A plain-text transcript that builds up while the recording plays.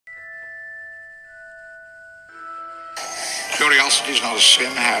Curiosity's not a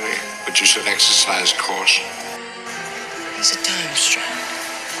sin, Harry, but you should exercise caution. There's a time strand.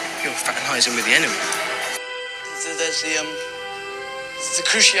 You're fraternizing with the enemy. There's the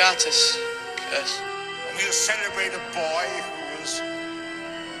Cruciatus curse. And we'll celebrate a boy who was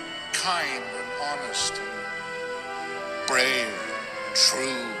kind and honest and brave and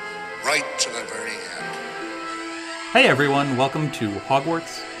true, right to the very end. Hey everyone, welcome to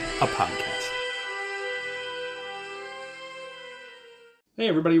Hogwarts, a podcast. Hey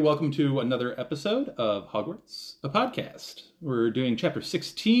everybody, welcome to another episode of Hogwarts, a podcast. We're doing chapter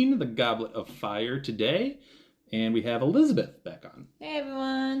 16, the Goblet of Fire, today, and we have Elizabeth back on. Hey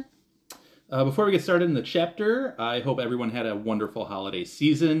everyone. Before we get started in the chapter, I hope everyone had a wonderful holiday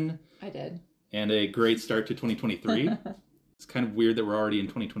season. I did. And a great start to 2023. It's kind of weird that we're already in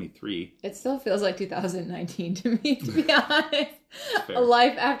 2023. It still feels like 2019 to me, to be honest. A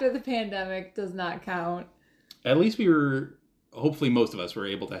life after the pandemic does not count. At least hopefully most of us were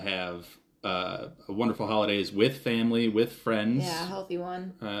able to have wonderful holidays with family, with friends. Yeah, a healthy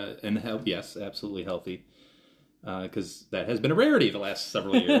one. Yes, absolutely healthy. Because that has been a rarity the last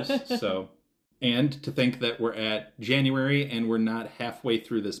several years. And to think that we're at January and we're not halfway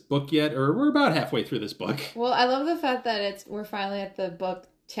through this book yet, or we're about halfway through this book. Well, I love the fact that we're finally at the book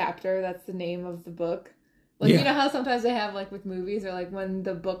chapter. That's the name of the book. Like, You know how sometimes they have, like, with movies, or, like, when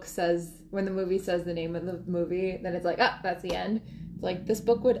the movie says the name of the movie, then it's like, that's the end. It's like, this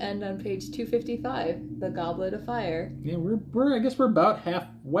book would end on page 255, The Goblet of Fire. Yeah, I guess we're about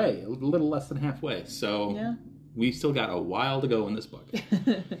halfway, a little less than halfway, so yeah. We still got a while to go in this book.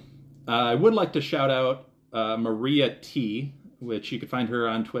 I would like to shout out Maria T, which you can find her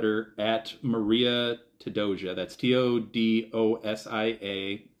on Twitter at Maria Tedosia. That's TODOSIA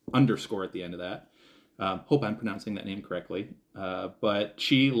 _ at the end of that. Hope I'm pronouncing that name correctly. But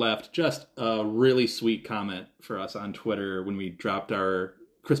she left just a really sweet comment for us on Twitter when we dropped our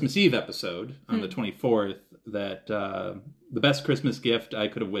Christmas Eve episode on the 24th that the best Christmas gift I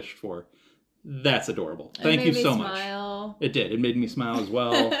could have wished for. That's adorable. Thank you so much. It did. It made me smile as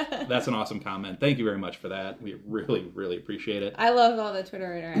well. That's an awesome comment. Thank you very much for that. We really, really appreciate it. I love all the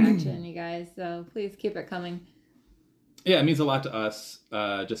Twitter interaction, you guys. So please keep it coming. Yeah, it means a lot to us.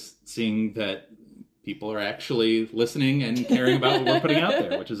 Just seeing that people are actually listening and caring about what we're putting out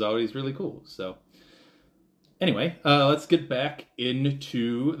there, which is always really cool. So anyway, let's get back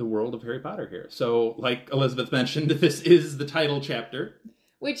into the world of Harry Potter here. So like Elizabeth mentioned, this is the title chapter.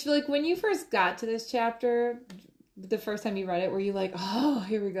 Which, like, when you first got to this chapter, the first time you read it, were you like, oh,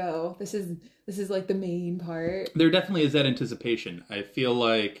 here we go. This is like the main part. There definitely is that anticipation. I feel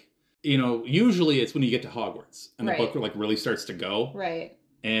like, usually it's when you get to Hogwarts and the book like really starts to go. Right.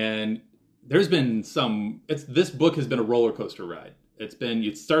 And there's been this book has been a roller coaster ride.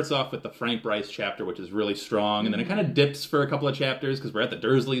 It starts off with the Frank Bryce chapter, which is really strong. And then it kind of dips for a couple of chapters because we're at the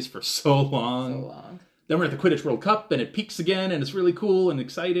Dursleys for so long. Then we're at the Quidditch World Cup, and it peaks again, and it's really cool and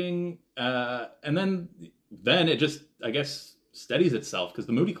exciting. And then it just, I guess, steadies itself, because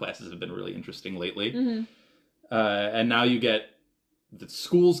the Moody classes have been really interesting lately. Mm-hmm. And now you get the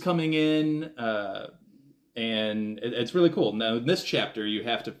schools coming in, and it's really cool. Now, in this chapter, you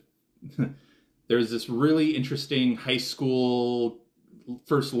have to... there's this really interesting high school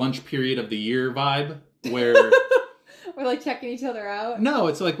first lunch period of the year vibe, where... We're like checking each other out? No,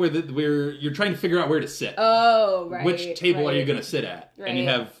 it's like you're trying to figure out where to sit. Oh, right. Which table are you going to sit at? Right. And you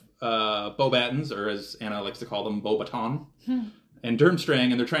have Beauxbatons, or as Anna likes to call them, Beauxbaton, and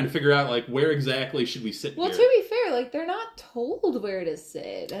Durmstrang, and they're trying to figure out, like, where exactly should we sit here? Well, to be fair, like, they're not told where to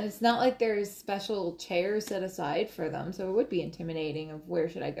sit, and it's not like there's special chairs set aside for them, so it would be intimidating of where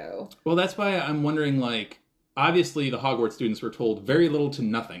should I go. Well, that's why I'm wondering, like, obviously the Hogwarts students were told very little to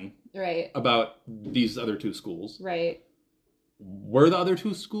nothing about these other two schools. Right. Were the other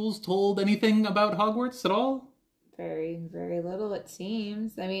two schools told anything about Hogwarts at all? Very, very little, it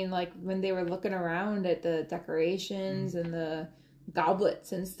seems. I mean, like, when they were looking around at the decorations and the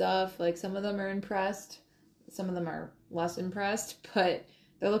goblets and stuff, like, some of them are impressed. Some of them are less impressed, but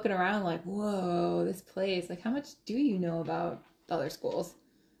they're looking around like, whoa, this place. Like, how much do you know about the other schools?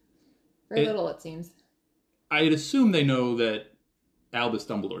 Very little, it seems. I'd assume they know that Albus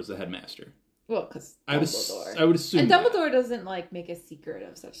Dumbledore is the headmaster. Well, because Dumbledore. I would assume. And Dumbledore doesn't, like, make a secret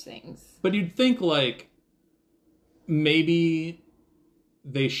of such things. But you'd think, like, maybe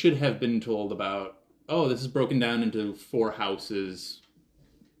they should have been told about, this is broken down into 4 houses.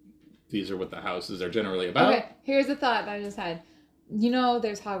 These are what the houses are generally about. Okay, here's a thought that I just had.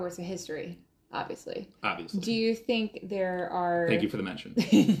 There's Hogwarts of history. Obviously. Do you think there are... Thank you for the mention.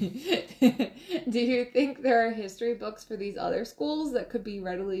 Do you think there are history books for these other schools that could be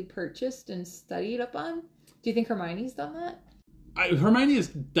readily purchased and studied upon? Do you think Hermione's done that? Hermione has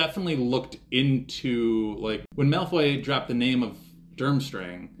definitely looked into, like, when Malfoy dropped the name of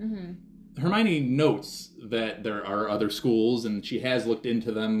Durmstrang, Hermione notes that there are other schools, and she has looked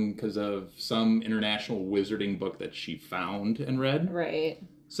into them because of some international wizarding book that she found and read. Right.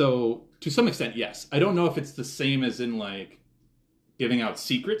 So, to some extent, yes. I don't know if it's the same as in, like, giving out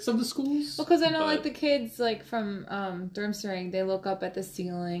secrets of the schools. Well, because I know, like, the kids, like, from Durmstrang, they look up at the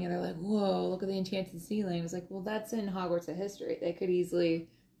ceiling, and they're like, whoa, look at the enchanted ceiling. It's like, well, that's in Hogwarts of History. They could easily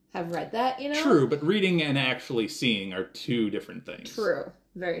have read that, you know? True, but reading and actually seeing are two different things. True.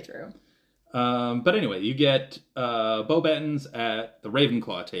 Very true. But anyway, you get Beauxbatons at the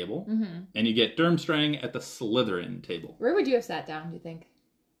Ravenclaw table, and you get Durmstrang at the Slytherin table. Where would you have sat down, do you think?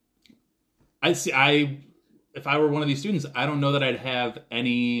 If I were one of these students, I don't know that I'd have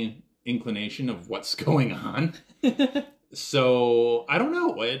any inclination of what's going on. So, I don't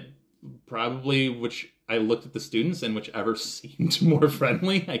know. I looked at the students, and whichever seemed more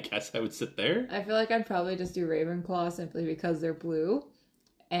friendly, I guess I would sit there. I feel like I'd probably just do Ravenclaw simply because they're blue,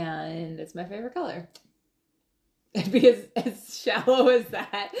 and it's my favorite color. It'd be as shallow as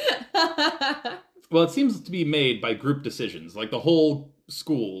that. Well, it seems to be made by group decisions. Like, the whole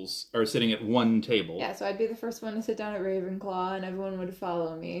schools are sitting at one table. Yeah, so I'd be the first one to sit down at Ravenclaw, and everyone would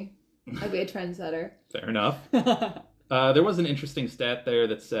follow me. I'd be a trendsetter. Fair enough. There was an interesting stat there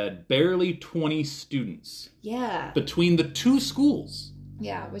that said barely 20 students. Yeah. Between the two schools.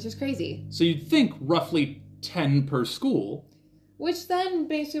 Yeah, which is crazy. So you'd think roughly 10 per school. Which then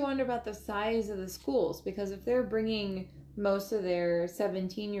makes you wonder about the size of the schools, because if they're bringing most of their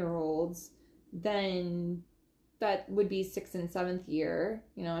 17-year-olds, then that would be 6th and 7th year.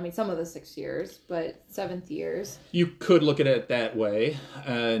 You know, I mean, some of the 6 years, but 7th years. You could look at it that way,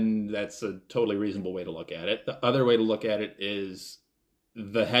 and that's a totally reasonable way to look at it. The other way to look at it is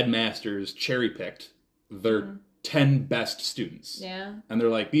the headmasters cherry-picked their 10 best students. Yeah. And they're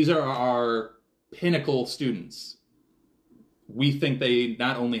like, these are our pinnacle students. We think they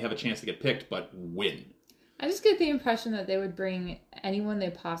not only have a chance to get picked, but win. I just get the impression that they would bring anyone they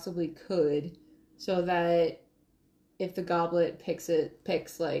possibly could, so that if the Goblet picks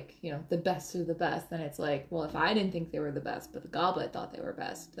like, you know, the best of the best, then it's like, well, if I didn't think they were the best, but the Goblet thought they were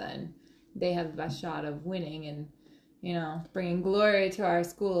best, then they have the best shot of winning and, you know, bringing glory to our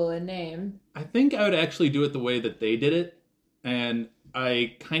school and name. I think I would actually do it the way that they did it, and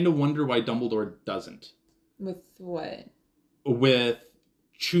I kind of wonder why Dumbledore doesn't. With what? With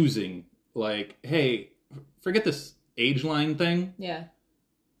choosing, like, hey, forget this age line thing. Yeah.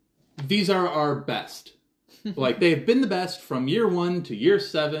 These are our best. Like, they've been the best from year 1 to year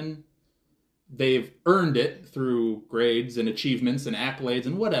 7. They've earned it through grades and achievements and accolades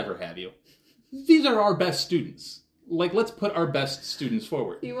and whatever have you. These are our best students. Like, let's put our best students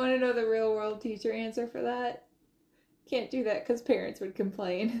forward. You want to know the real world teacher answer for that? Can't do that because parents would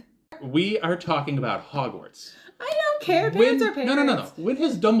complain. We are talking about Hogwarts. I don't care. Parents are parents. No. When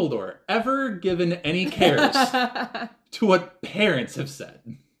has Dumbledore ever given any cares to what parents have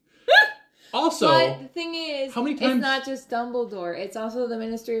said? Also, but the thing is, how many times... it's not just Dumbledore. It's also the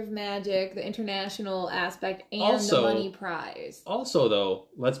Ministry of Magic, the international aspect, and the money prize. Also, though,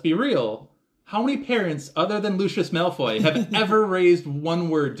 let's be real. How many parents, other than Lucius Malfoy, have ever raised one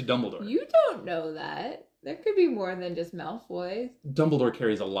word to Dumbledore? You don't know that. There could be more than just Malfoy. Dumbledore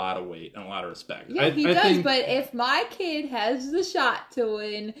carries a lot of weight and a lot of respect. Yeah, he does, but if my kid has the shot to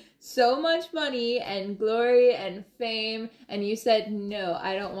win so much money and glory and fame, and you said, no,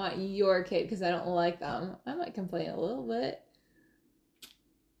 I don't want your kid because I don't like them, I might complain a little bit.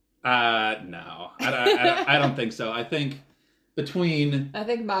 No. I don't think so. I think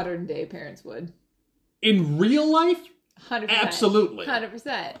modern day parents would. In real life? 100%. Absolutely.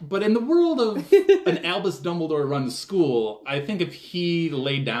 100%. But in the world of an Albus Dumbledore-run school, I think if he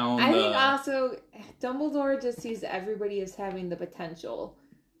laid down I think also, Dumbledore just sees everybody as having the potential.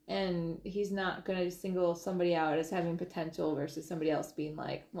 And he's not going to single somebody out as having potential versus somebody else being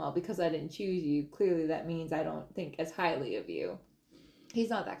like, well, because I didn't choose you, clearly that means I don't think as highly of you.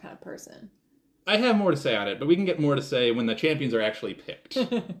 He's not that kind of person. I have more to say on it, but we can get more to say when the champions are actually picked.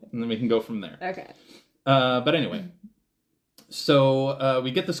 And then we can go from there. Okay. But anyway... So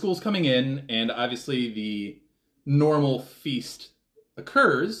we get the schools coming in, and obviously the normal feast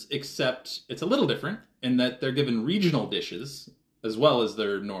occurs, except it's a little different in that they're given regional dishes as well as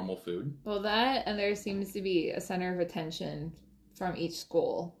their normal food. Well, that, and there seems to be a center of attention from each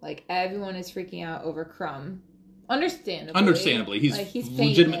school. Like, everyone is freaking out over Crumb. Understandably. He's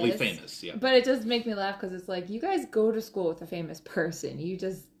legitimately famous, yeah. But it does make me laugh because it's like, you guys go to school with a famous person. You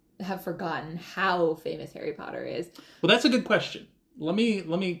just have forgotten how famous Harry Potter is. Well, that's a good question. let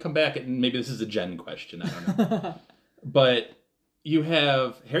me come back, and maybe this is a Jen question. I don't know. But you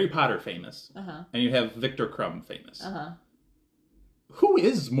have Harry Potter famous, and you have Victor Crumb famous. Who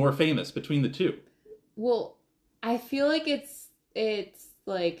is more famous between the two? Well, I feel like it's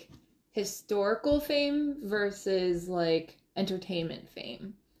like historical fame versus like entertainment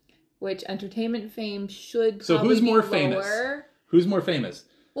fame, which entertainment fame should so probably who's more be famous? lower. Who's more famous?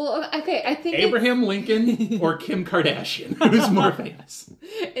 Well, okay, I think Abraham Lincoln or Kim Kardashian? Who's more famous?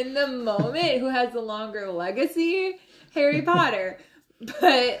 In the moment, who has the longer legacy? Harry Potter.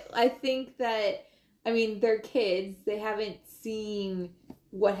 But I think that, I mean, they're kids. They haven't seen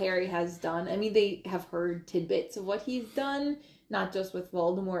what Harry has done. I mean, they have heard tidbits of what he's done, not just with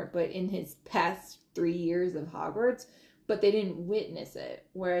Voldemort, but in his past 3 years of Hogwarts. But they didn't witness it.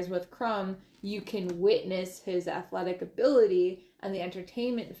 Whereas with Crumb, you can witness his athletic ability and the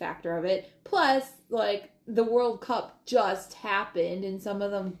entertainment factor of it. Plus, like, the World Cup just happened and some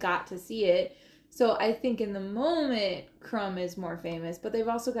of them got to see it. So I think in the moment, Crumb is more famous, but they've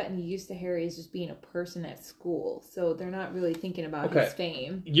also gotten used to Harry as just being a person at school. So they're not really thinking about his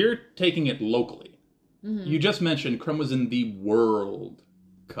fame. You're taking it locally. You just mentioned Crumb was in the World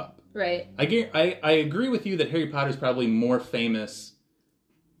Cup. Right. I agree with you that Harry Potter's probably more famous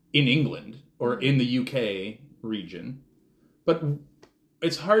in England or in the UK region. But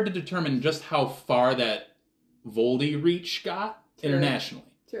it's hard to determine just how far that Voldy reach got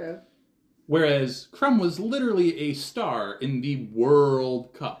internationally. True. Whereas Crumb was literally a star in the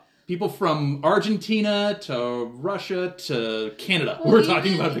World Cup. People from Argentina to Russia to Canada were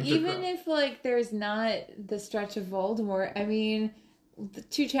talking about Victor Crumb. Even if, like, there's not the stretch of Voldemort, I mean,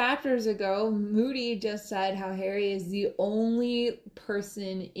 2 chapters ago, Moody just said how Harry is the only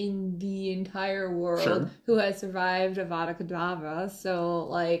person in the entire world who has survived Avada Kedavra. So,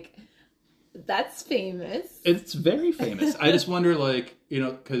 like, that's famous. It's very famous. I just wonder, like, you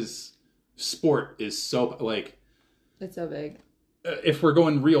know, because sport is so, like... It's so big. If we're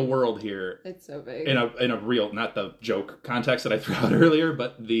going real world here... It's so big. In a real, not the joke context that I threw out earlier,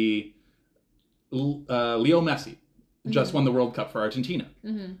 but the Leo Messi just won the World Cup for Argentina.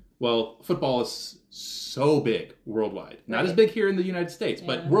 Well, football is so big worldwide. Not as big here in the United States,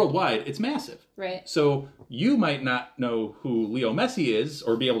 but worldwide, it's massive. Right. So you might not know who Leo Messi is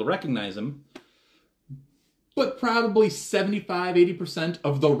or be able to recognize him, but probably 75-80%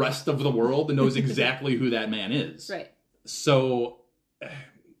 of the rest of the world knows exactly who that man is. Right. So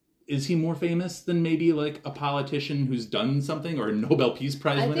is he more famous than maybe like a politician who's done something or a Nobel Peace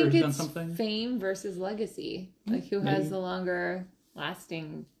Prize winner who's done something? Fame versus legacy. Like, who has the longer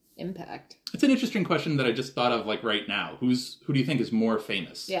lasting impact? It's an interesting question that I just thought of, like, right now. Who do you think is more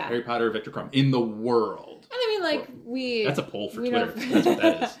famous? Yeah. Harry Potter or Victor Crumb in the world? And I mean, like, that's a poll for Twitter. That's what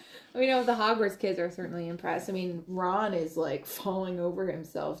that is. We know the Hogwarts kids are certainly impressed. I mean, Ron is, like, falling over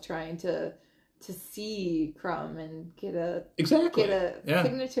himself trying to see Crumb and get a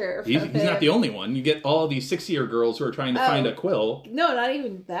signature from He's not the only one. You get all these 6-year girls who are trying to find a quill. No, not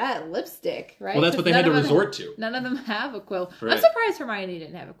even that. Lipstick, right? Well, that's what they had to resort to. None of them have a quill. Right. I'm surprised Hermione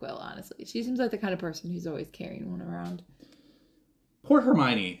didn't have a quill, honestly. She seems like the kind of person who's always carrying one around. Poor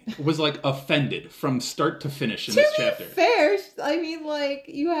Hermione was, like, offended from start to finish in this chapter. Fair. I mean, like,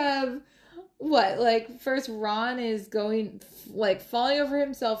 you have... What, like, first Ron is going, like, falling over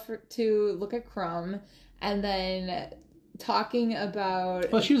himself to look at Crumb, and then talking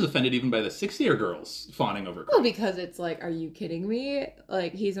about... Well, she was offended even by the 6-year girls fawning over Crumb. Well, because it's like, are you kidding me?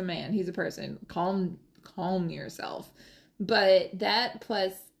 Like, he's a man, he's a person. Calm yourself. But that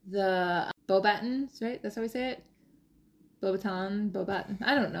plus the Beauxbatons, right? That's how we say it? Beauxbaton.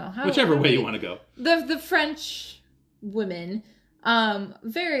 I don't know. Whichever way you want to go. The French women...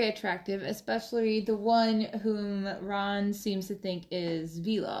 very attractive, especially the one whom Ron seems to think is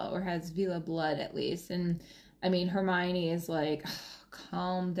Vila, or has Vila blood at least. And I mean, Hermione is like,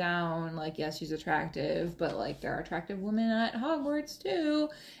 calm down. Like, yes, she's attractive, but like, there are attractive women at Hogwarts too.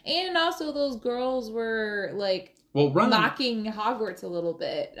 And also, those girls were like, mocking Hogwarts a little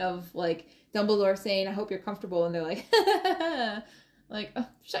bit, of like Dumbledore saying, "I hope you're comfortable," and they're like, like, oh,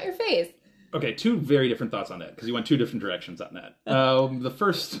 shut your face. Okay, 2 very different thoughts on that, because you went 2 different directions on that. The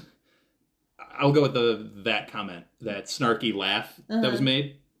first, I'll go with that comment, that snarky laugh that was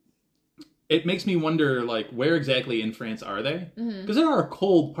made. It makes me wonder, like, where exactly in France are they? Because there are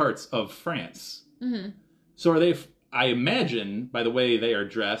cold parts of France. So are they, I imagine, by the way they are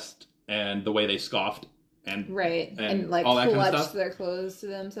dressed and the way they scoffed and like all that kind of stuff, their clothes to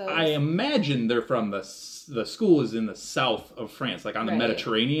themselves. I imagine they're from the school is in the south of France, like on the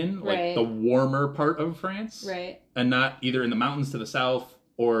Mediterranean, like the warmer part of France, right? And not either in the mountains to the south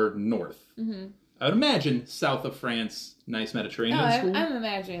or north. I would imagine south of France, nice Mediterranean school. I'm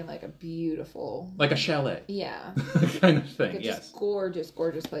imagining like a beautiful... Like a chalet. Yeah. kind of thing, like yes. Just gorgeous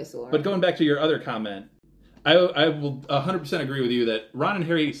place to learn. But going back to your other comment, I will 100% agree with you that Ron and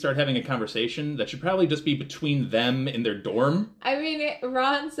Harry start having a conversation that should probably just be between them in their dorm. I mean,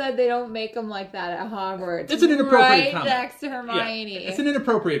 Ron said they don't make them like that at Hogwarts. It's an inappropriate comment. Right next to Hermione. Yeah, it's an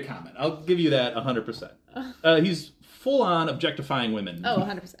inappropriate comment. I'll give you that 100%. He's full-on objectifying women. Oh,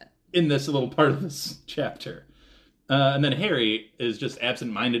 100%. In this little part of this chapter. And then Harry is just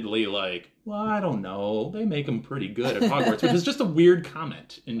absentmindedly like, well, I don't know. They make them pretty good at Hogwarts, which is just a weird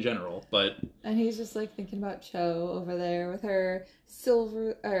comment in general, but... And he's just, like, thinking about Cho over there with her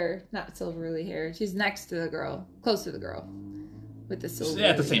not silvery hair. She's next to the girl, close to the girl, with the silvery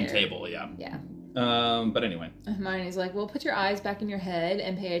at the same hair. table, yeah. Yeah. But anyway. Hermione's like, well, put your eyes back in your head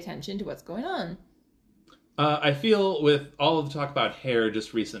and pay attention to what's going on. I feel with all of the talk about hair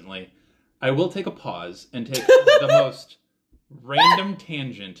just recently, I will take a pause and take the most random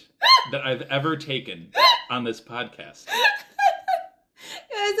tangent that I've ever taken on this podcast. As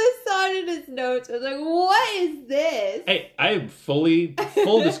I saw it in his notes, I was like, what is this? Hey, I am full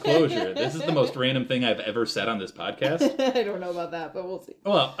disclosure, this is the most random thing I've ever said on this podcast. I don't know about that, but we'll see.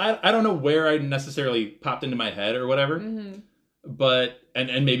 Well, I don't know where I necessarily popped into my head or whatever. Mm-hmm. But,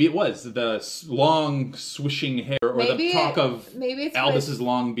 and maybe it was the long swishing hair or the talk of maybe it's Albus's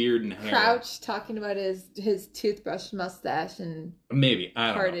long beard and hair. Crouch talking about his toothbrush mustache and maybe, I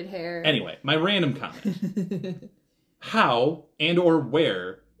don't parted know. hair. Anyway, my random comment. How and or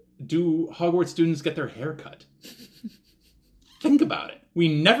where do Hogwarts students get their hair cut? Think about it. We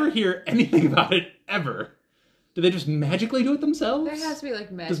never hear anything about it, ever. Do they just magically do it themselves? There has to be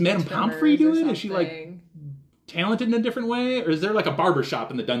like magic. Does Madame Pomfrey do it? Is she like talented in a different way, or is there like a barber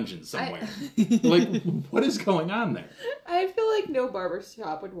shop in the dungeons somewhere? Like, what is going on there? I feel like no barber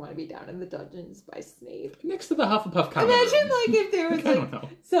shop would want to be down in the dungeons by Snape. Next to the Hufflepuff common Imagine room. like if there was I don't know.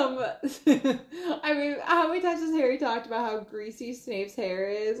 some. I mean, how many times has Harry talked about how greasy Snape's hair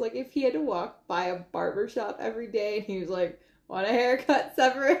is? Like, if he had to walk by a barber shop every day, and he was like, "Want a haircut,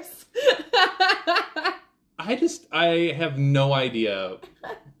 Severus?" I have no idea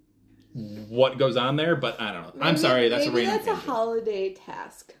what goes on there, but I don't know. I'm sorry, that's a random Maybe that's tangent. a holiday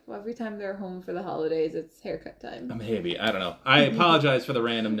task. Well, every time they're home for the holidays, it's haircut time. Maybe, I don't know. I apologize for the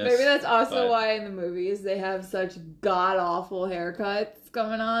randomness. Maybe that's also but... why in the movies they have such god-awful haircuts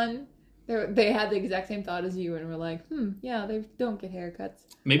going on. They had the exact same thought as you and were like, yeah, they don't get haircuts.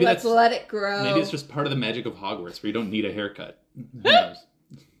 Maybe Let's let it grow. Maybe it's just part of the magic of Hogwarts where you don't need a haircut. Who knows?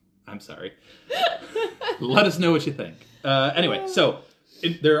 I'm sorry. Let us know what you think. Anyway, so...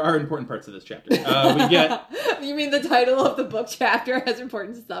 there are important parts of this chapter. We get... You mean the title of the book chapter has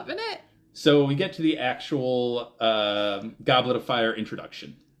important stuff in it? So we get to the actual Goblet of Fire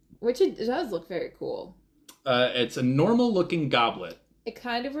introduction. Which it does look very cool. It's a normal-looking goblet. It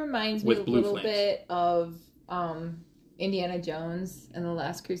kind of reminds me a little bit of Indiana Jones and the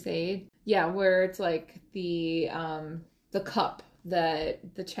Last Crusade. Yeah, where it's like the cup that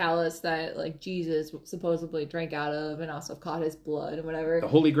the chalice that like Jesus supposedly drank out of and also caught his blood and whatever. The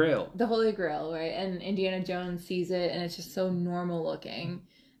Holy Grail. The Holy Grail, right? And Indiana Jones sees it and it's just so normal looking.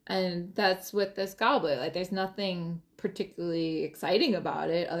 And that's with this goblet. Like there's nothing particularly exciting about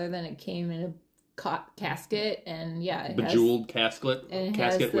it other than it came in a casket and yeah. It bejeweled casket with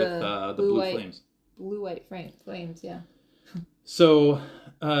the blue flames. Blue-white flames, yeah. So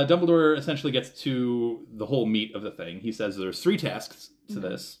Dumbledore essentially gets to the whole meat of the thing. He says there's 3 tasks to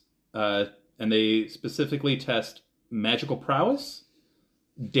this, and they specifically test magical prowess,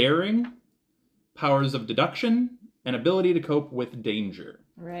 daring, powers of deduction, and ability to cope with danger.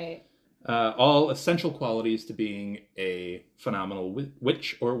 Right. All essential qualities to being a phenomenal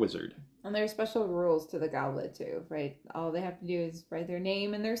witch or wizard. And there's special rules to the goblet too, right? All they have to do is write their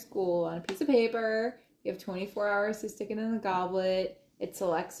name and their school on a piece of paper. You have 24 hours to stick it in the goblet. It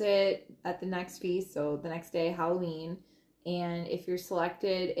selects it at the next feast, so the next day, Halloween. And if you're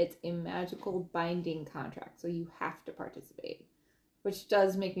selected, it's a magical binding contract, so you have to participate. Which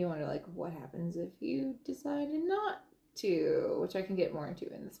does make me wonder, like, what happens if you decided not to? Which I can get more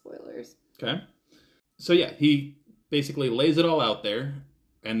into in the spoilers. Okay. So yeah, he basically lays it all out there.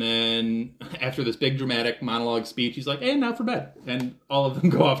 And then after this big dramatic monologue speech, he's like, and now for bed. And all of them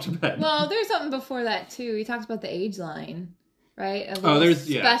go off to bed. Well, there's something before that, too. He talks about the age line, right? There's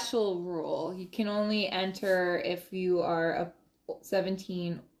special rule. You can only enter if you are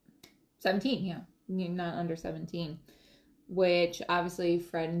 17, yeah. You're not under 17. Which, obviously,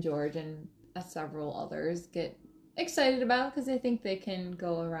 Fred and George and several others get excited about because they think they can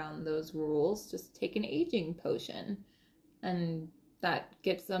go around those rules. Just take an aging potion. And that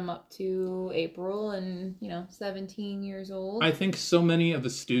gets them up to April and, 17 years old. I think so many of the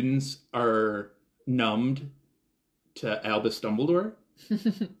students are numbed to Albus Dumbledore.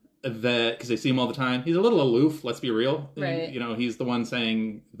 That because they see him all the time. He's a little aloof, let's be real. Right. He's the one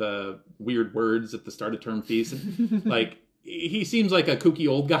saying the weird words at the start of term feast. Like, he seems like a kooky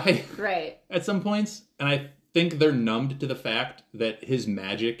old guy. Right. At some points. And I think they're numbed to the fact that his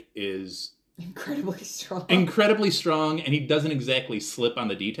magic is incredibly strong. And he doesn't exactly slip on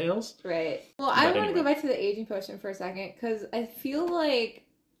the details. Right. Well, I want to go back to the aging potion for a second, because I feel like,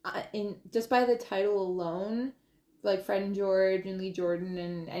 just by the title alone, like Fred and George and Lee Jordan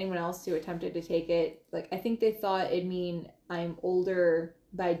and anyone else who attempted to take it, like, I think they thought it'd mean I'm older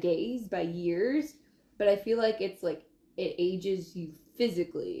by days, by years, but I feel like it's like it ages you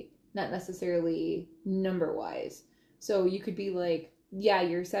physically, not necessarily number-wise. So you could be like, yeah,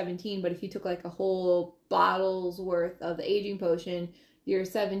 you're 17, but if you took like a whole bottle's worth of the aging potion, you're a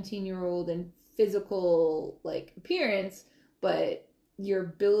 17-year-old in physical like appearance, but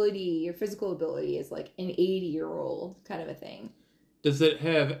your physical ability is like an 80-year-old kind of a thing. Does it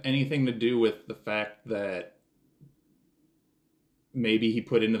have anything to do with the fact that maybe he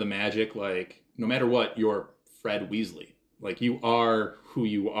put into the magic, like, no matter what, you're Fred Weasley. Like, you are who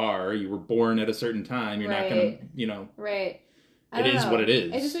you are. You were born at a certain time. You're not going to, Right. It is what it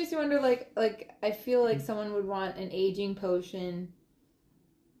is. It just makes me wonder, like I feel like someone would want an aging potion.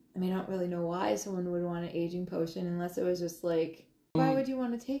 I mean, I don't really know why someone would want an aging potion unless it was just like, why would you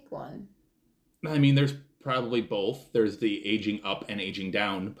want to take one? I mean, there's probably both. There's the aging up and aging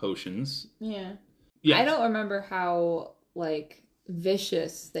down potions. Yeah. Yeah. I don't remember how, like,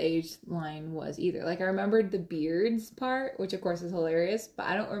 vicious the age line was either. Like, I remembered the beards part, which of course is hilarious, but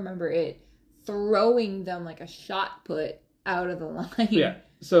I don't remember it throwing them like a shot put out of the line. Yeah.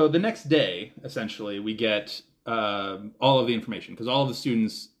 So the next day, essentially, we get all of the information, because all of the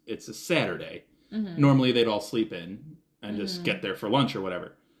students, it's a Saturday. Mm-hmm. Normally they'd all sleep in and just get there for lunch or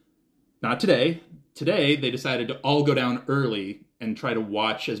whatever. Not today. Today, they decided to all go down early and try to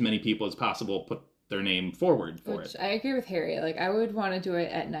watch as many people as possible put their name forward for it. I agree with Harry. Like, I would want to do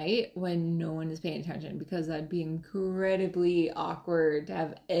it at night when no one is paying attention, because that'd be incredibly awkward to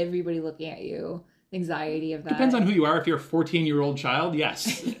have everybody looking at you. Anxiety of that. Depends on who you are. If you're a 14-year-old child,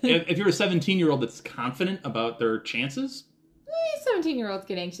 yes. if you're a 17-year-old that's confident about their chances. 17-year-olds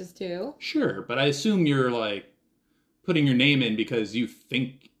get anxious too. Sure, but I assume you're, like, putting your name in because you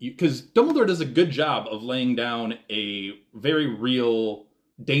think... Because Dumbledore does a good job of laying down a very real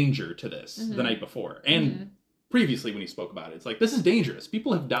danger to this the night before. And previously when he spoke about it. It's like, this is dangerous.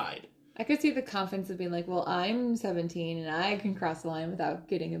 People have died. I could see the confidence of being like, well, I'm 17 and I can cross the line without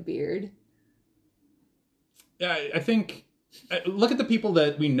getting a beard. Yeah, I think... Look at the people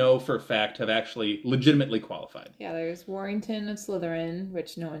that we know for a fact have actually legitimately qualified. Yeah, there's Warrington of Slytherin,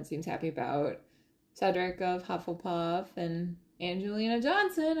 which no one seems happy about. Cedric of Hufflepuff, and Angelina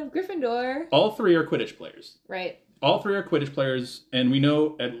Johnson of Gryffindor. All three are Quidditch players. Right. All three are Quidditch players, and we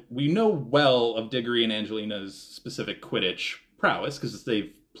know well of Diggory and Angelina's specific Quidditch prowess, because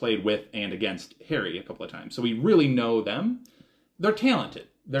they've played with and against Harry a couple of times. So we really know them. They're talented.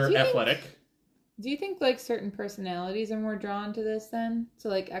 They're athletic. Do you think, like, certain personalities are more drawn to this then? So,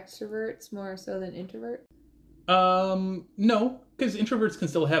 like, extroverts more so than introverts? No, because introverts can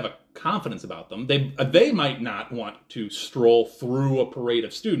still have a confidence about them. They might not want to stroll through a parade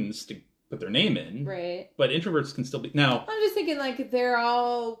of students to put their name in. Right. But introverts can still be... Now, I'm just thinking, like, they're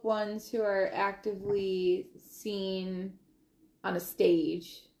all ones who are actively seen on a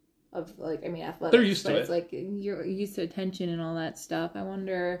stage of, like, I mean, athletics. They're used to it. It's like, you're used to attention and all that stuff. I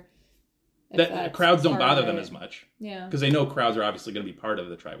wonder... that crowds don't bother them as much. Yeah. Because they know crowds are obviously going to be part of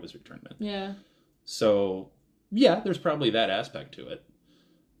the Triwizard Tournament. Yeah. So, yeah, there's probably that aspect to it.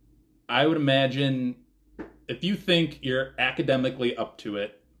 I would imagine if you think you're academically up to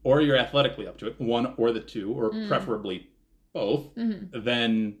it, or you're athletically up to it, one or the two, or preferably both,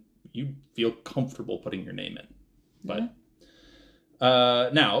 then you feel comfortable putting your name in. But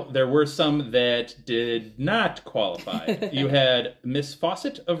now, there were some that did not qualify. You had Miss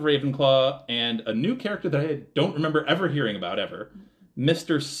Fawcett of Ravenclaw and a new character that I don't remember ever hearing about ever,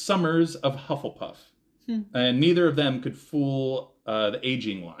 Mr. Summers of Hufflepuff. And neither of them could fool the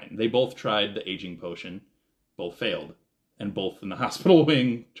aging line. They both tried the aging potion, both failed, and both in the hospital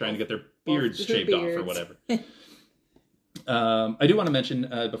wing trying to get their beards shaved off or whatever. I do want to mention,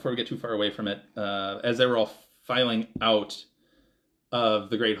 before we get too far away from it, as they were all filing out of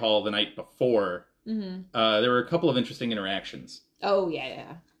the Great Hall the night before, there were a couple of interesting interactions. Oh,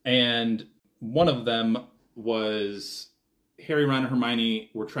 yeah. And one of them was Harry, Ron, and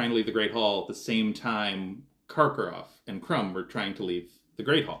Hermione were trying to leave the Great Hall at the same time Karkaroff and Crumb were trying to leave the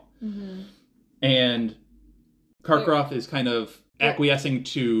Great Hall. Mm-hmm. And Karkaroff is kind of acquiescing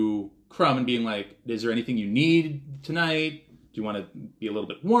to Crumb and being like, is there anything you need tonight? Do you want to be a little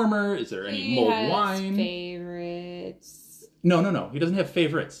bit warmer? Is there any mulled wine? Favorites. No. He doesn't have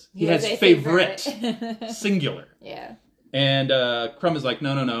favorites. He has a favorite. favorite. Singular. Yeah. And Crumb is like,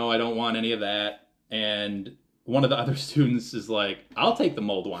 no, I don't want any of that. And one of the other students is like, I'll take the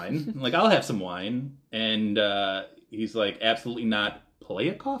mulled wine. Like, I'll have some wine. And he's like, absolutely not.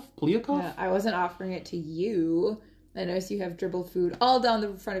 Polyakov? Yeah, I wasn't offering it to you. I notice you have dribbled food all down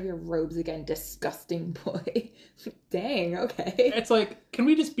the front of your robes again. Disgusting boy. Dang, okay. It's like, can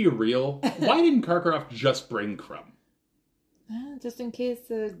we just be real? Why didn't Karkaroff just bring Crumb? Just in case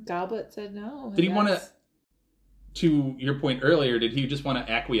the Goblet said no. Did he want to your point earlier, did he just want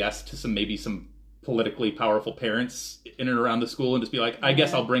to acquiesce to some politically powerful parents in and around the school and just be like, I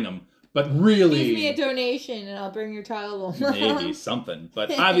guess I'll bring them? But really... Give me a donation and I'll bring your child along. Maybe something.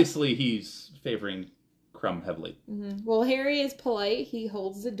 But obviously he's favoring Crumb heavily. Mm-hmm. Well, Harry is polite. He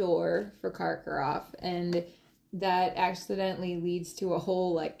holds the door for Karkaroff, and that accidentally leads to a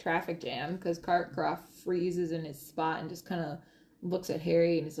whole traffic jam because Karkaroff freezes in his spot and just kind of looks at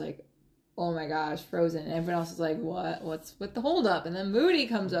Harry and is like, oh my gosh, frozen. And everyone else is like, what's with the holdup? And then Moody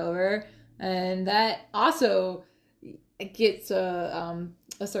comes over, and that also gets a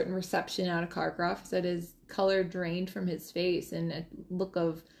certain reception out of Karkaroff, that his color drained from his face and a look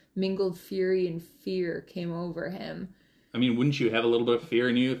of mingled fury and fear came over him. I mean, wouldn't you have a little bit of fear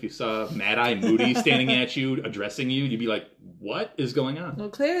in you if you saw Mad-Eye Moody standing at you, addressing you? You'd be like, what is going on? Well,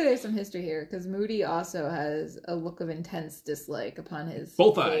 clearly there's some history here, because Moody also has a look of intense dislike upon his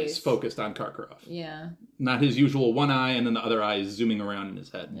Both face. eyes focused on Karkaroff. Yeah. Not his usual one eye, and then the other eye is zooming around in his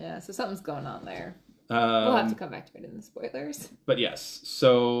head. Yeah, so something's going on there. We'll have to come back to it in the spoilers. But yes,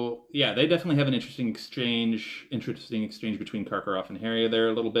 so yeah, they definitely have an interesting exchange between Karkaroff and Harry there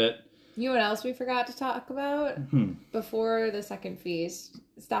a little bit. You know what else we forgot to talk about? Before the second feast,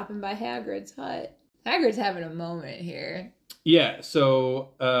 stopping by Hagrid's hut. Hagrid's having a moment here. Yeah,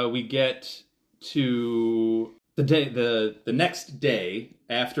 so we get to the next day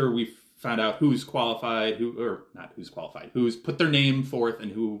after we've found out who's qualified, who's put their name forth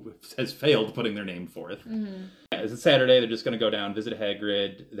and who has failed putting their name forth. Mm-hmm. Yeah, it's a Saturday. They're just going to go down, visit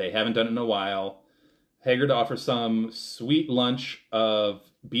Hagrid. They haven't done it in a while. Hagrid offers some sweet lunch of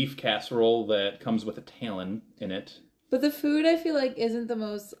beef casserole that comes with a talon in it. But the food, I feel like, isn't the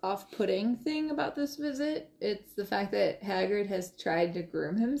most off-putting thing about this visit. It's the fact that Hagrid has tried to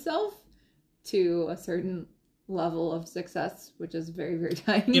groom himself to a certain level of success, which is very, very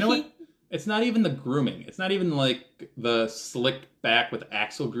tiny. You know what? It's not even the grooming. It's not even like the slick back with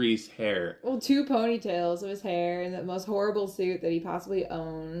axle grease hair. Well, 2 ponytails of his hair and the most horrible suit that he possibly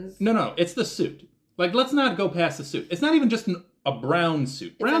owns. No, it's the suit. Like, let's not go past the suit. It's not even just a brown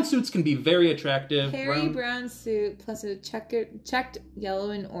suit. Brown suits can be very attractive. Hairy brown suit plus a checked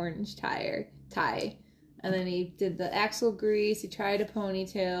yellow and orange tie. And then he did the axle grease. He tried a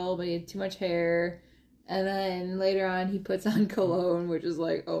ponytail, but he had too much hair. And then later on, he puts on cologne, which is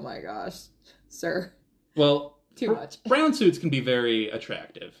like, oh my gosh, sir. Well, too much. Brown suits can be very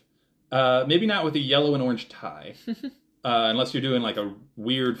attractive. Maybe not with a yellow and orange tie. Unless you're doing like a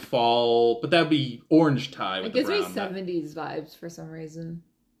weird fall, but that would be orange tie with the brown. It gives me 70s vibes for some reason.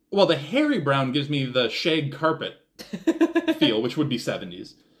 Well, the hairy brown gives me the shag carpet feel, which would be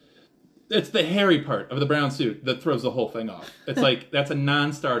 70s. It's the hairy part of the brown suit that throws the whole thing off. It's like, that's a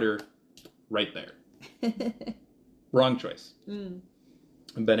non-starter right there. Wrong choice.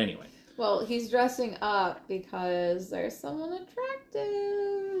 But anyway. Well, he's dressing up because there's someone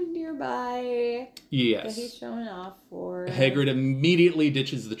attractive nearby. Yes. That he's showing off for. Hagrid immediately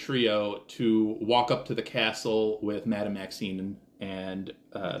ditches the trio to walk up to the castle with Madame Maxine and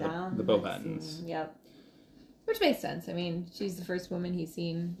the Beauxbatons. Yep. Which makes sense. I mean, she's the first woman he's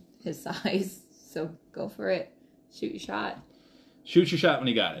seen his size, so go for it. Shoot your shot. Shoot your shot when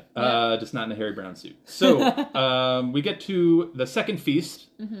you got it. Yeah. Just not in a hairy brown suit. So, we get to the second feast.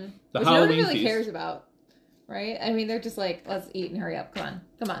 Mm-hmm. Which nobody really cares about, right? I mean, they're just like, let's eat and hurry up. Come on,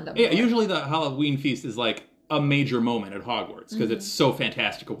 Dumbledore. Yeah, usually the Halloween feast is like a major moment at Hogwarts because it's so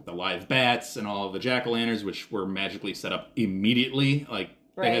fantastical with the live bats and all of the jack-o'-lanterns, which were magically set up immediately. Like,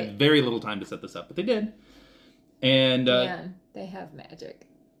 they had very little time to set this up, but they did. And man, they have magic.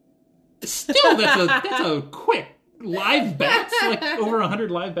 Still, that's a quick live bats, like over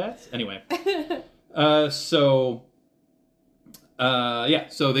 100 live bats. Anyway, so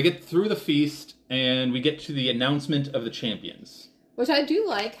they get through the feast, and we get to the announcement of the champions. Which I do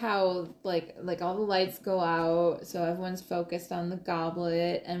like how, like all the lights go out, so everyone's focused on the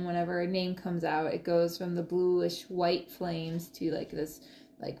goblet, and whenever a name comes out, it goes from the bluish white flames to, like, this,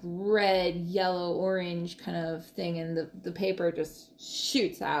 like, red, yellow, orange kind of thing, and the paper just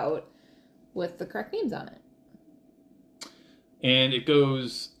shoots out with the correct names on it. And it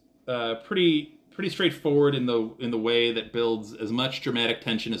goes pretty straightforward in the way that builds as much dramatic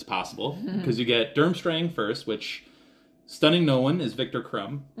tension as possible, because you get Durmstrang first, which... Stunning No One is Victor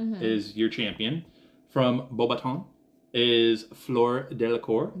Crumb, is your champion. From Beaubaton is Fleur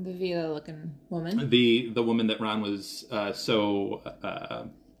Delacour. The Vila-looking woman. The woman that Ron was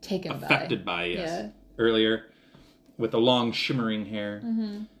taken affected by earlier, with the long shimmering hair.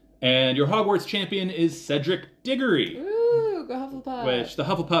 And your Hogwarts champion is Cedric Diggory. Ooh, go Hufflepuff. Which the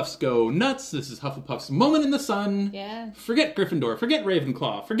Hufflepuffs go nuts. This is Hufflepuff's moment in the sun. Yeah. Forget Gryffindor. Forget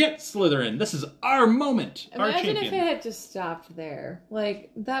Ravenclaw. Forget Slytherin. This is our moment. Our champion. Imagine if it had just stopped there. Like,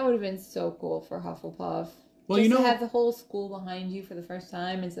 that would have been so cool for Hufflepuff. Well, just to have the whole school behind you for the first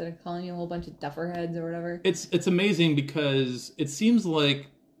time instead of calling you a whole bunch of dufferheads or whatever. It's amazing because it seems like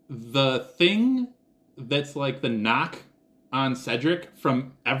the thing that's like the knock on Cedric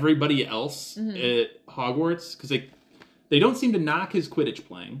from everybody else at Hogwarts, because they don't seem to knock his Quidditch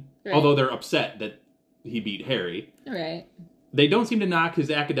playing, although they're upset that he beat Harry. Right. They don't seem to knock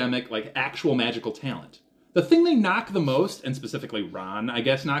his academic, like, actual magical talent. The thing they knock the most, and specifically Ron, I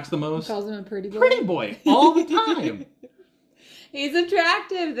guess, knocks the most... Calls him a pretty boy. Pretty boy, all the time. He's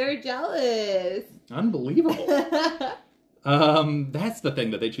attractive. They're jealous. Unbelievable. That's the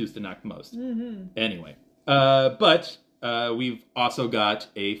thing that they choose to knock the most. Anyway. But we've also got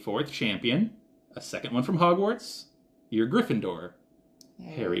a fourth champion, a second one from Hogwarts, your Gryffindor,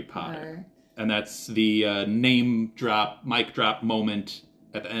 Harry Potter. And that's the name drop, mic drop moment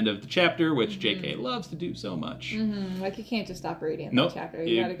at the end of the chapter, which J.K. loves to do so much. Like, you can't just stop reading Nope. the chapter.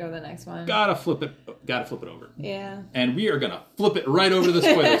 You gotta go to the next one. Gotta flip it over. Yeah. And we are gonna flip it right over to the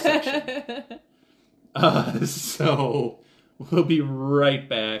spoiler section. So we'll be right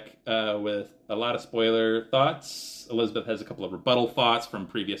back with a lot of spoiler thoughts. Elizabeth has a couple of rebuttal thoughts from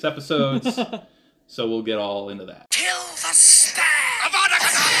previous episodes. So we'll get all into that. Kill the stag!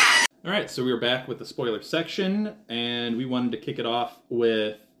 All right, so we are back with the spoiler section, and we wanted to kick it off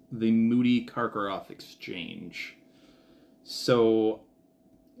with the Moody Karkaroff exchange. So...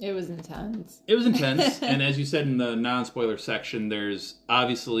 It was intense. It was intense, and as you said in the non-spoiler section, there's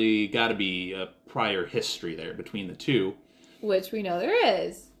obviously got to be a prior history there between the two. Which we know there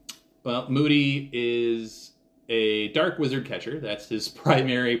is. Well, Moody is a dark wizard catcher. That's his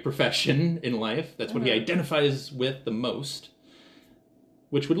primary profession in life. That's what he identifies with the most.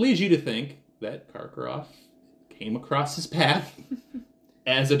 Which would lead you to think that Karkaroff came across his path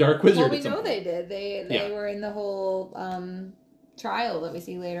as a dark wizard. Well, we know they did. They were in the whole trial that we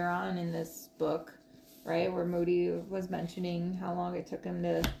see later on in this book, right? Where Moody was mentioning how long it took him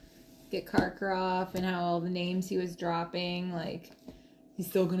to get Karkaroff and how all the names he was dropping, like, he's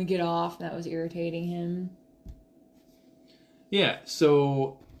still going to get off. That was irritating him. Yeah,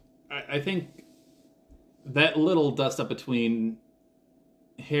 so I think that little dust up between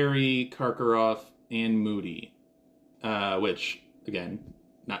Harry, Karkaroff, and Moody, which, again,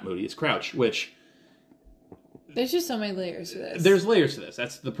 not Moody, it's Crouch, which... There's just so many layers to this. There's layers to this.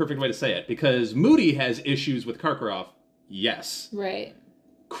 That's the perfect way to say it. Because Moody has issues with Karkaroff, yes. Right.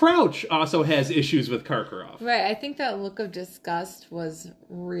 Crouch also has issues with Karkaroff. Right, I think that look of disgust was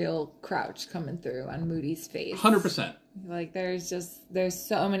real Crouch coming through on Moody's face. 100%. Like, there's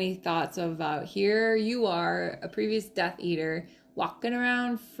so many thoughts about, here you are, a previous Death Eater, walking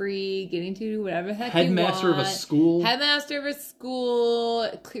around free, getting to do whatever the heck Headmaster you want. of a school. Headmaster of a school,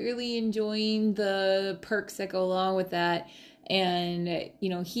 clearly enjoying the perks that go along with that. And, you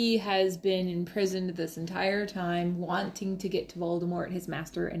know, he has been imprisoned this entire time, wanting to get to Voldemort, his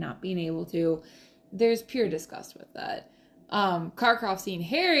master, and not being able to. There's pure disgust with that. Karkaroff seeing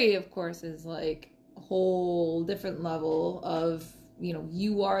Harry, of course, is like a whole different level of, you know,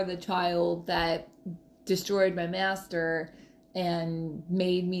 you are the child that destroyed my master and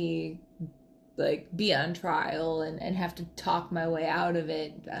made me, like, be on trial and have to talk my way out of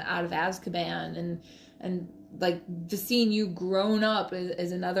it, out of Azkaban, and like, just seeing you grown up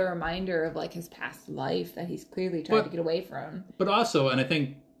is another reminder of, like, his past life that he's clearly tried to get away from. But also, and I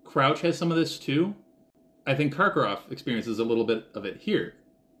think Crouch has some of this too, I think Karkaroff experiences a little bit of it here.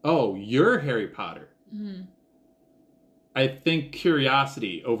 Oh, you're Harry Potter. Mm-hmm. I think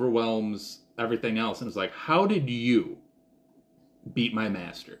curiosity overwhelms everything else, and it's like, how did you beat my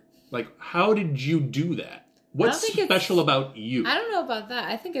master? Like, how did you do that? What's think it's- special about you? I don't know about that.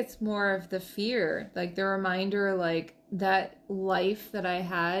 I think it's more of the fear, like the reminder, like that life that I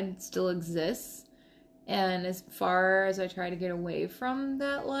had still exists. And as far as I try to get away from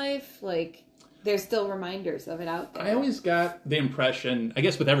that life, like there's still reminders of it out there. I always got the impression, I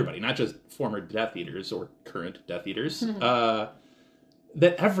guess with everybody, not just former Death Eaters or current Death Eaters,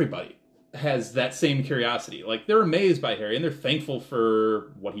 that everybody has that same curiosity. Like, they're amazed by Harry, and they're thankful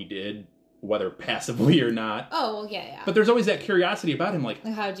for what he did, whether passively or not. Oh, well, yeah. But there's always that curiosity about him, like,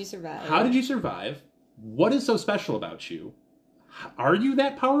 How did you survive? how did you survive? What is so special about you? Are you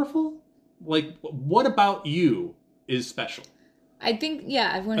that powerful? Like, what about you is special? I think,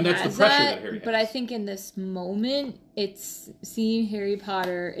 yeah, everyone And that's has the pressure that, that Harry but I has. think in this moment, it's seeing Harry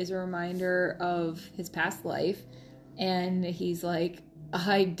Potter is a reminder of his past life, and he's like,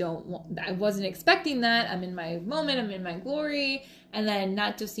 I wasn't expecting that. I'm in my moment. I'm in my glory. And then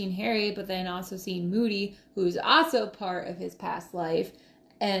not just seeing Harry, but then also seeing Moody, who's also part of his past life.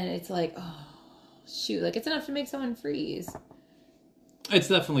 And it's like, oh, shoot. Like, it's enough to make someone freeze. It's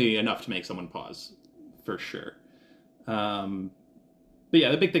definitely enough to make someone pause, for sure. But yeah,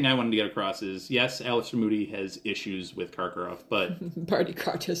 the big thing I wanted to get across is, yes, Alistair Moody has issues with Karkaroff, but Barty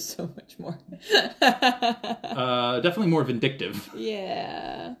Crouch has so much more. definitely more vindictive.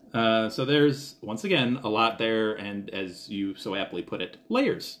 Yeah. So there's, once again, a lot there, and as you so aptly put it,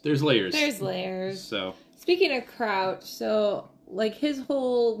 layers. There's layers. There's layers. So, Speaking of Crouch, so, like, his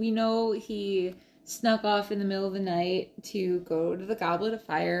whole, we know he snuck off in the middle of the night to go to the Goblet of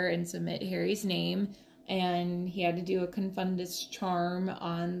Fire and submit Harry's name, and he had to do a Confundus charm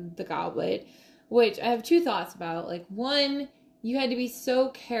on the goblet, which I have two thoughts about. Like, one, you had to be so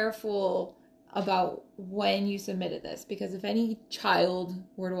careful about when you submitted this, because if any child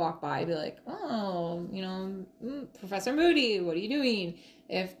were to walk by, I'd be like, oh, Professor Moody, what are you doing?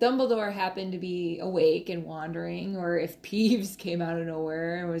 If Dumbledore happened to be awake and wandering, or if Peeves came out of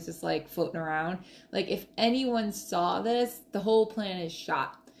nowhere and was just like floating around, like if anyone saw this, the whole plan is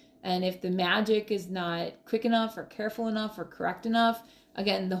shot. And if the magic is not quick enough or careful enough or correct enough,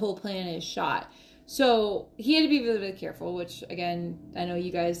 again, the whole plan is shot. So he had to be really, really careful, which, again, I know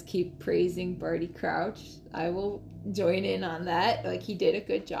you guys keep praising Barty Crouch. I will join in on that. Like, he did a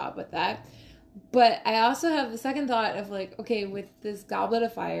good job with that. But I also have the second thought of, like, okay, with this Goblet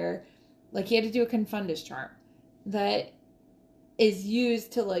of Fire, like, he had to do a Confundus charm that is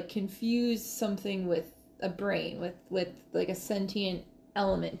used to, like, confuse something with a brain, with like, a sentient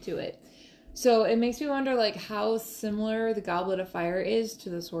element to it. So it makes me wonder, like, how similar the Goblet of Fire is to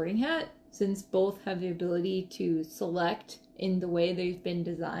the Sorting Hat, since both have the ability to select in the way they've been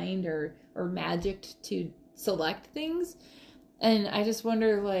designed or magicked to select things. And I just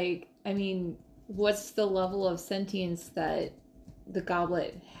wonder, like, I mean, what's the level of sentience that the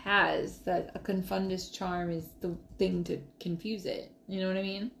goblet has that a Confundus charm is the thing to confuse it? You know what I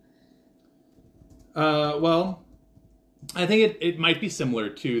mean? well, I think it might be similar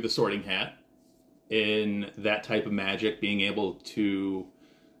to the Sorting Hat in that type of magic, being able to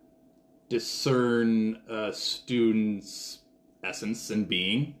discern a student's essence and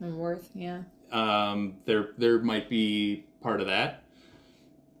being. And worth, yeah. There might be part of that.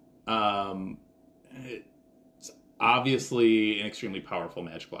 It's obviously an extremely powerful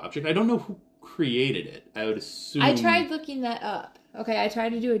magical object. I don't know who created it. I would assume... I tried looking that up. Okay, I tried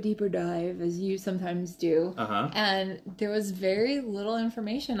to do a deeper dive, as you sometimes do. Uh-huh. And there was very little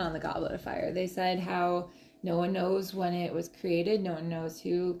information on the Goblet of Fire. They said how no one knows when it was created, no one knows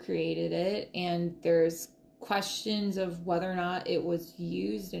who created it, and there's questions of whether or not it was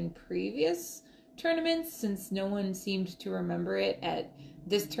used in previous tournaments, since no one seemed to remember it at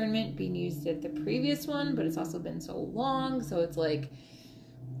this tournament being used at the previous one, but it's also been so long, so it's like,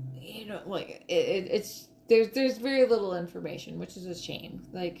 you know, like, it's there's very little information, which is a shame.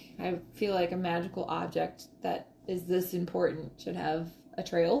 Like, I feel like a magical object that is this important should have a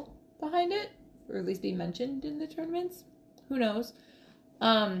trail behind it, or at least be mentioned in the tournaments. Who knows?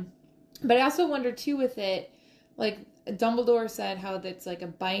 But I also wonder too with it, like Dumbledore said how that's like a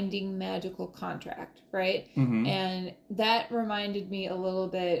binding magical contract, right? Mm-hmm. And that reminded me a little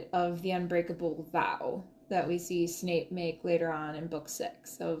bit of the unbreakable vow that we see Snape make later on in book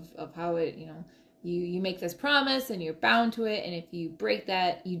 6 of how it, you know, you make this promise and you're bound to it, and if you break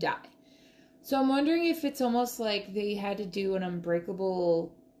that, you die. So I'm wondering if it's almost like they had to do an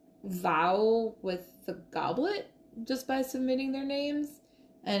unbreakable vow with the goblet just by submitting their names,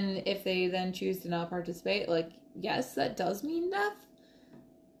 and if they then choose to not participate, like, yes, that does mean death.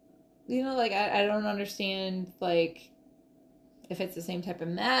 You know, like, I don't understand, like, if it's the same type of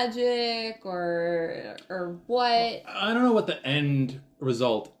magic or what. I don't know what the end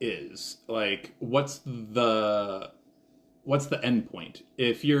result is. Like, what's the end point?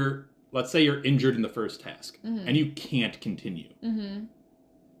 If let's say you're injured in the first task and you can't continue.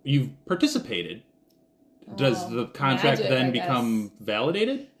 You've participated. Does the contract magic, then I become guess.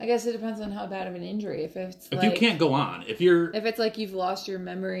 Validated? I guess it depends on how bad of an injury. If You can't go on, if it's like you've lost your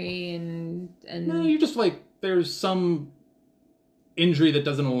memory and no, you're just like, there's some injury that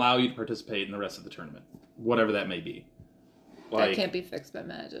doesn't allow you to participate in the rest of the tournament, whatever that may be. Like, that can't be fixed by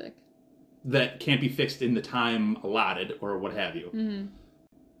magic. That can't be fixed in the time allotted or what have you.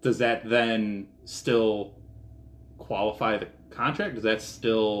 Does that then still qualify the contract? Does that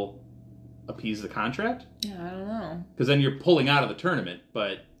still appease the contract? Yeah, I don't know. Because then you're pulling out of the tournament,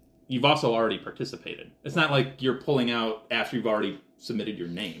 but you've also already participated. It's not like you're pulling out after you've already submitted your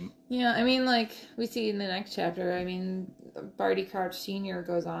name. Yeah, I mean, like, we see in the next chapter, I mean, Barty Crouch Sr.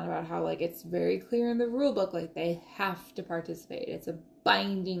 goes on about how, like, it's very clear in the rule book, like, they have to participate. It's a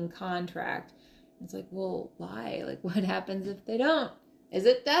binding contract. It's like, well, why? Like, what happens if they don't? Is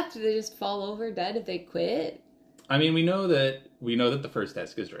it death? Do they just fall over dead if they quit? I mean, we know that the first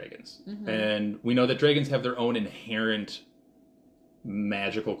task is dragons. And we know that dragons have their own inherent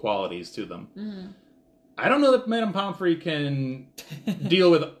magical qualities to them. I don't know that Madame Pomfrey can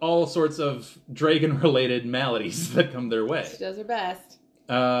deal with all sorts of dragon-related maladies that come their way. She does her best.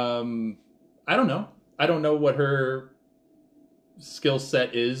 I don't know. I don't know what her skill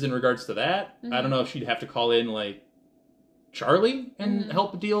set is in regards to that. I don't know if she'd have to call in, like, Charlie and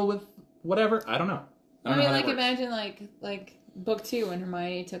help deal with whatever. I don't know. I mean, like, imagine, like book 2 when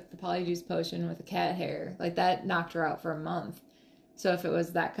Hermione took the polyjuice potion with the cat hair. Like, that knocked her out for a month. So if it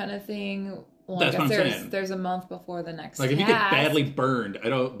was that kind of thing, well, that's I what guess I'm saying. There's a month before the next Like, if you task. get badly burned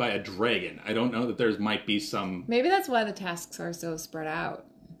by a dragon, I don't know that there might be some... Maybe that's why the tasks are so spread out.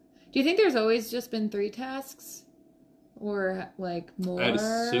 Do you think there's always just been 3 tasks? Or, like, more? I'd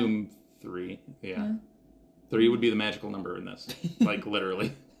assume 3, yeah. 3 would be the magical number in this. Like,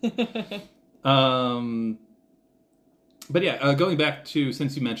 literally. But yeah, going back to,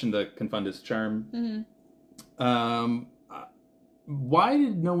 since you mentioned the Confundus charm, why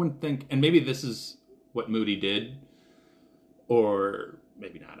did no one think, and maybe this is what Moody did, or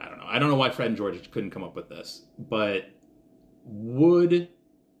maybe not, I don't know. I don't know why Fred and George couldn't come up with this, but would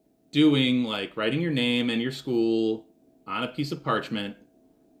doing, like, writing your name and your school on a piece of parchment,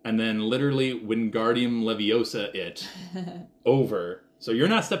 and then literally Wingardium Leviosa it over, so you're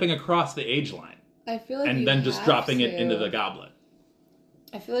not stepping across the age line. I feel like and then just dropping it into the goblet.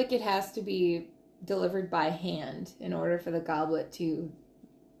 I feel like it has to be delivered by hand in order for the goblet to,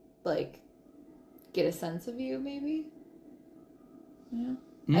 like, get a sense of you, maybe? Yeah.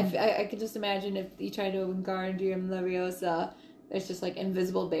 I could just imagine if you try to Wingardium Leviosa, there's just, like,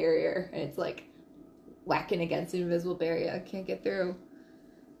 invisible barrier, and it's, like, whacking against an invisible barrier. I can't get through.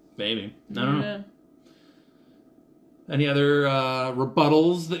 Maybe. I don't know. Any other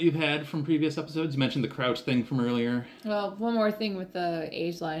rebuttals that you've had from previous episodes? You mentioned the Crouch thing from earlier. Well, one more thing with the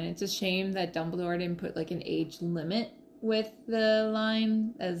age line. It's a shame that Dumbledore didn't put, like, an age limit with the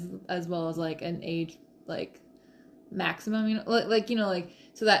line as well as, like, an age, like, maximum, you know,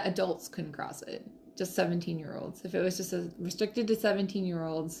 so that adults couldn't cross it. Just 17-year-olds. If it was just restricted to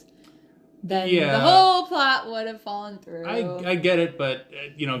 17-year-olds, then the whole plot would have fallen through. I get it, but,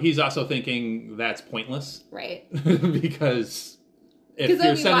 you know, he's also thinking that's pointless. Right. Because if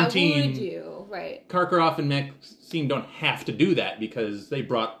you're 17... why would you? Right. Karkaroff and Maxime don't have to do that because they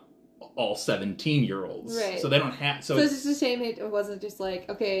brought all 17-year-olds. Right. So they don't have... So it's just a shame it wasn't just like,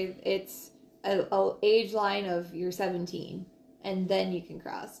 okay, it's an age line of you're 17, and then you can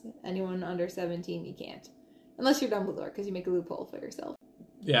cross. Anyone under 17, you can't. Unless you're Dumbledore, because you make a loophole for yourself.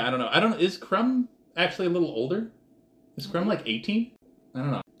 Yeah, I don't know. Is Crumb actually a little older? Is Crumb like 18? I don't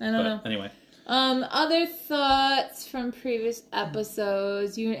know. I don't know. Anyway. Other thoughts from previous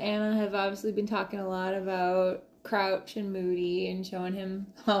episodes. You and Anna have obviously been talking a lot about Crouch and Moody and showing him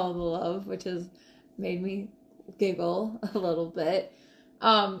all the love, which has made me giggle a little bit.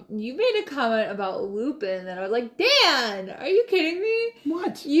 You made a comment about Lupin that I was like, Dan, are you kidding me?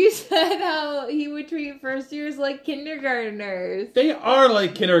 What? You said how he would treat first years like kindergartners. They are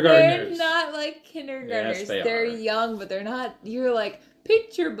like kindergartners. They're not like kindergartners. Yes, they They're are. young, but they're not. You're like,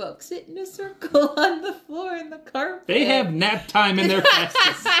 picture book, sit in a circle on the floor in the carpet. They have nap time in their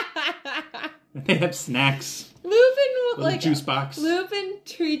classes. They have snacks. Lupin, juice box. Lupin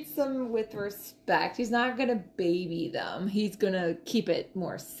treats them with respect. He's not gonna baby them. He's gonna keep it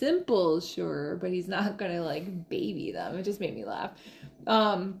more simple, sure, but he's not gonna like baby them. It just made me laugh.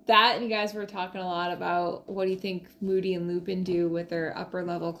 That, and you guys were talking a lot about what do you think Moody and Lupin do with their upper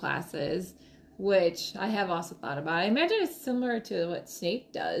level classes, which I have also thought about. I imagine it's similar to what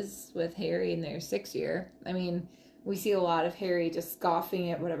Snape does with Harry in their 6th year. I mean, we see a lot of Harry just scoffing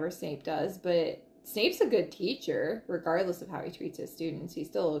at whatever Snape does, but Snape's a good teacher, regardless of how he treats his students. He's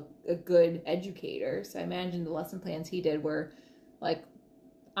still a good educator. So I imagine the lesson plans he did were like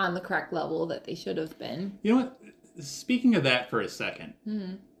on the correct level that they should have been. You know what? Speaking of that for a second,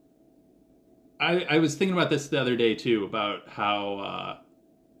 I was thinking about this the other day too, about how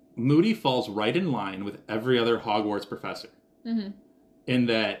Moody falls right in line with every other Hogwarts professor. In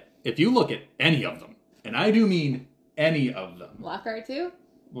that, if you look at any of them, and I do mean any of them. Lockhart too?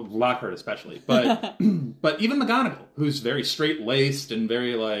 Lockhart especially, but but even McGonagall, who's very straight-laced and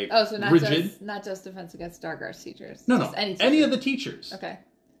very like rigid. Not just Defense Against Dark Arts teachers. No, any of the teachers. Okay.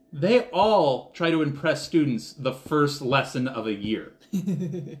 They all try to impress students the first lesson of a year.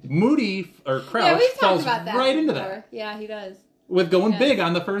 Moody or Crouch falls right into that. Yeah, he does. With going big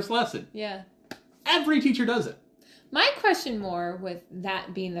on the first lesson. Yeah. Every teacher does it. My question more with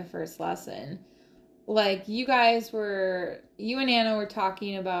that being the first lesson, like you and Anna were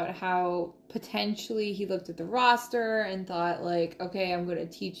talking about how potentially he looked at the roster and thought like, okay, I'm going to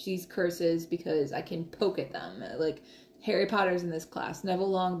teach these curses because I can poke at them. Like Harry Potter's in this class,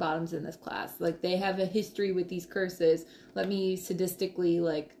 Neville Longbottom's in this class. Like they have a history with these curses. Let me sadistically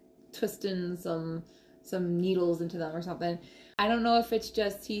like twist in some needles into them or something. I don't know if it's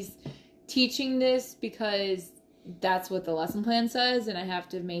just he's teaching this because that's what the lesson plan says, and I have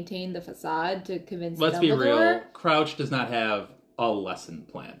to maintain the facade to convince Dumbledore. Let's be real. Crouch does not have a lesson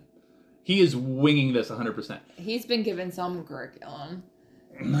plan. He is winging this 100%. He's been given some curriculum.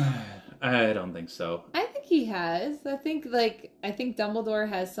 I don't think so. I think he has. I think Dumbledore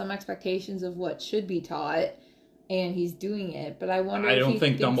has some expectations of what should be taught, and he's doing it. But I wonder. I don't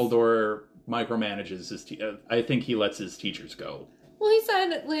think Dumbledore micromanages his. I think he lets his teachers go. Well, he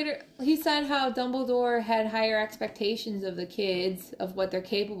said later. He said how Dumbledore had higher expectations of the kids of what they're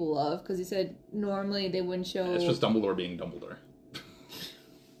capable of, because he said normally they wouldn't show. It's just Dumbledore being Dumbledore.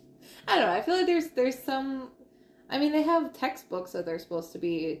 I don't know. I feel like there's some. I mean, they have textbooks that they're supposed to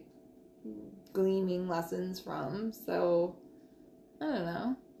be gleaming lessons from, so I don't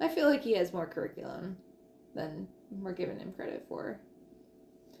know. I feel like he has more curriculum than we're giving him credit for.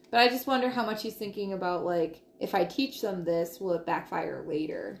 But I just wonder how much he's thinking about, like, if I teach them this, will it backfire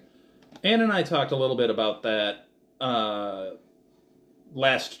later? Anne and I talked a little bit about that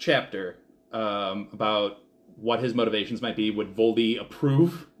last chapter, about what his motivations might be. Would Voldy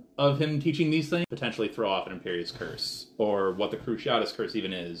approve of him teaching these things? Potentially throw off an Imperious Curse, or what the Cruciatus Curse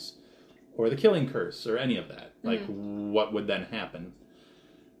even is, or the Killing Curse, or any of that. Like, what would then happen?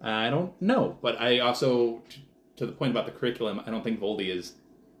 I don't know. But I also, to the point about the curriculum, I don't think Voldy is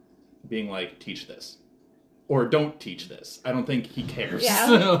being like, teach this. Or don't teach this. I don't think he cares.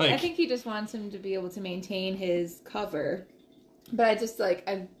 Yeah, I think he just wants him to be able to maintain his cover. But I just,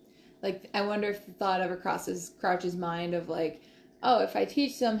 I wonder if the thought ever crosses Crouch's mind of, like, oh, if I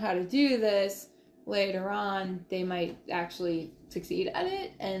teach them how to do this, later on, they might actually succeed at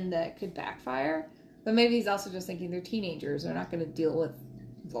it, and that could backfire. But maybe he's also just thinking they're teenagers. They're not going to deal with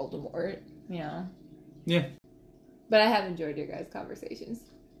Voldemort, you know? Yeah. But I have enjoyed your guys' conversations.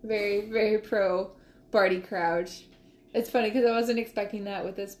 Very, very pro Barty Crouch. It's funny because I wasn't expecting that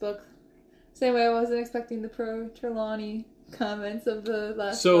with this book. Same way I wasn't expecting the pro Trelawney comments of the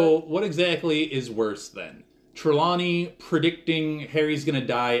last book. What exactly is worse then? Trelawney predicting Harry's gonna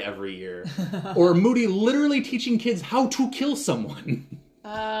die every year, or Moody literally teaching kids how to kill someone?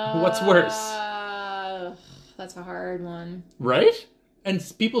 What's worse? That's a hard one. Right? And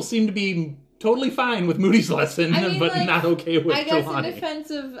people seem to be totally fine with Moody's lesson, but not okay with Trelawney. I guess in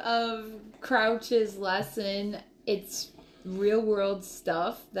defense of Crouch's lesson, it's real world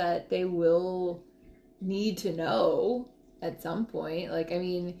stuff that they will need to know at some point.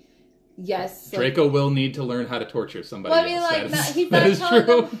 Yes. Draco will need to learn how to torture somebody. Well, he's not telling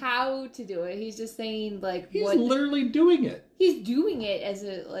them how to do it. He's just saying, he's literally doing it. He's doing it as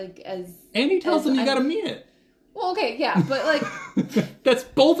and he tells them you gotta mean it. Well, okay, yeah, but that's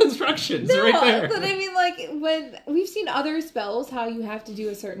both instructions right there. But I mean, when we've seen other spells, how you have to do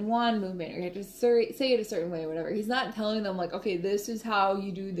a certain wand movement, or you have to say it a certain way, or whatever. He's not telling them, okay, this is how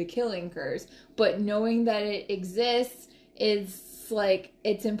you do the Killing Curse. But knowing that it exists is,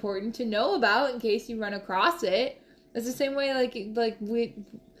 it's important to know about in case you run across it. It's the same way,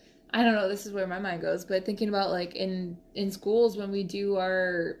 I don't know, this is where my mind goes, but thinking about like in schools when we do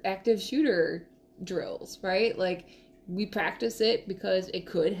our active shooter drills, right? Like we practice it because it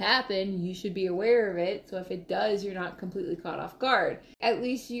could happen. You should be aware of it. So if it does, you're not completely caught off guard. At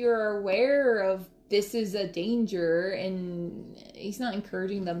least you're aware of this is a danger, and he's not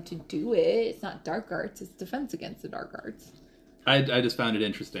encouraging them to do it. It's not dark arts. It's defense against the dark arts. I just found it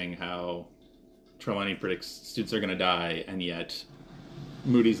interesting how Trelawney predicts students are going to die, and yet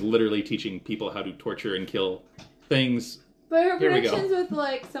Moody's literally teaching people how to torture and kill things. But her predictions with,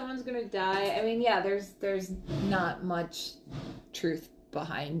 like, someone's gonna die, I mean, yeah, there's not much truth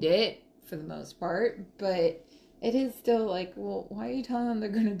behind it, for the most part, but it is still like, well, why are you telling them they're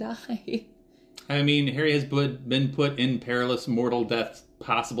gonna die? I mean, Harry has been put in perilous mortal death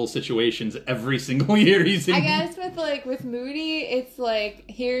possible situations every single year he's in. I guess with Moody, it's like,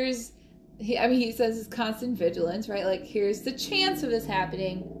 he says it's constant vigilance, right? Like, here's the chance of this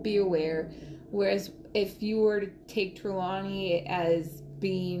happening, be aware. Whereas if you were to take Trelawney as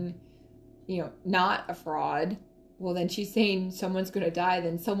being, not a fraud, well, then she's saying someone's going to die,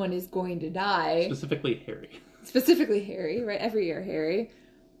 then someone is going to die. Specifically Harry, right? Every year, Harry.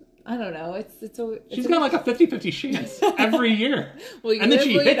 I don't know. She's got like a 50-50 chance every year. Well, and then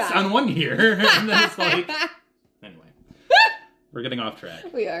she hits on one year, and then it's like... Anyway. We're getting off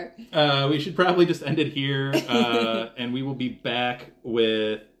track. We are. We should probably just end it here, and we will be back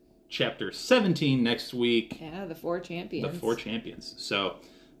with Chapter 17 next week. Yeah, the 4 champions. The 4 champions. So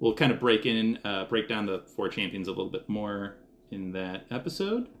we'll kind of break down the 4 champions a little bit more in that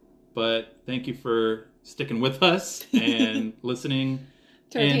episode. But thank you for sticking with us and listening.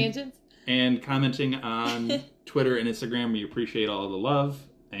 Turn tangents. And commenting on Twitter and Instagram. We appreciate all of the love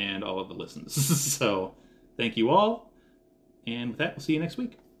and all of the listens. So thank you all. And with that, we'll see you next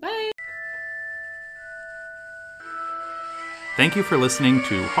week. Bye. Thank you for listening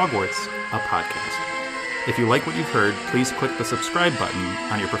to Hogwarts, a podcast. If you like what you've heard, please click the subscribe button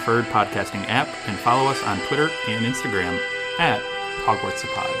on your preferred podcasting app and follow us on Twitter and Instagram at Hogwarts a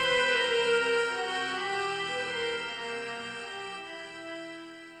Pod.